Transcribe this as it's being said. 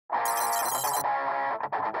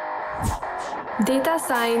Data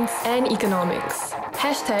Science and Economics.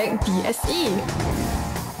 #DSE.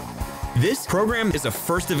 This program is a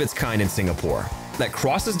first of its kind in Singapore that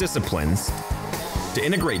crosses disciplines to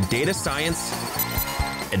integrate data science,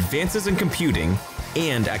 advances in computing,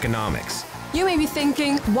 and economics. You may be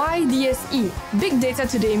thinking, why DSE? Big data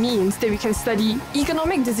today means that we can study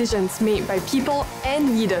economic decisions made by people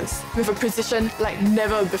and leaders with a precision like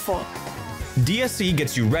never before. DSE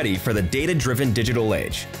gets you ready for the data-driven digital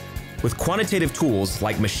age with quantitative tools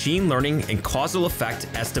like machine learning and causal effect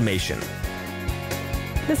estimation.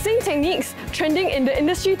 The same techniques trending in the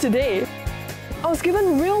industry today. I was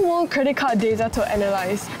given real-world credit card data to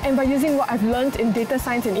analyze, and by using what I've learned in data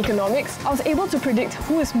science and economics, I was able to predict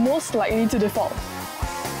who is most likely to default.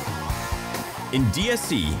 In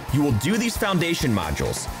DSE, you will do these foundation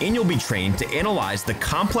modules, and you'll be trained to analyze the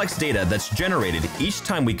complex data that's generated each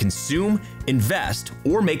time we consume, invest,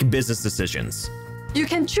 or make business decisions. You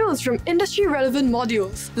can choose from industry-relevant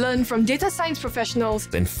modules, learn from data science professionals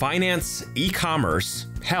in finance, e-commerce,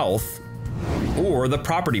 health, or the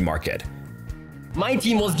property market. My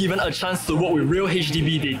team was given a chance to work with real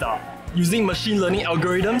HDB data. Using machine learning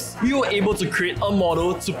algorithms, we were able to create a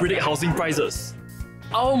model to predict housing prices.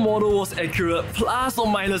 Our model was accurate plus or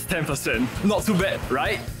minus 10%. Not too bad,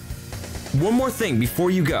 right? One more thing before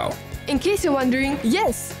you go. In case you're wondering,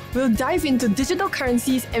 yes, we'll dive into digital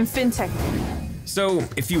currencies and fintech. So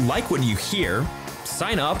if you like what you hear,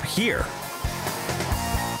 sign up here.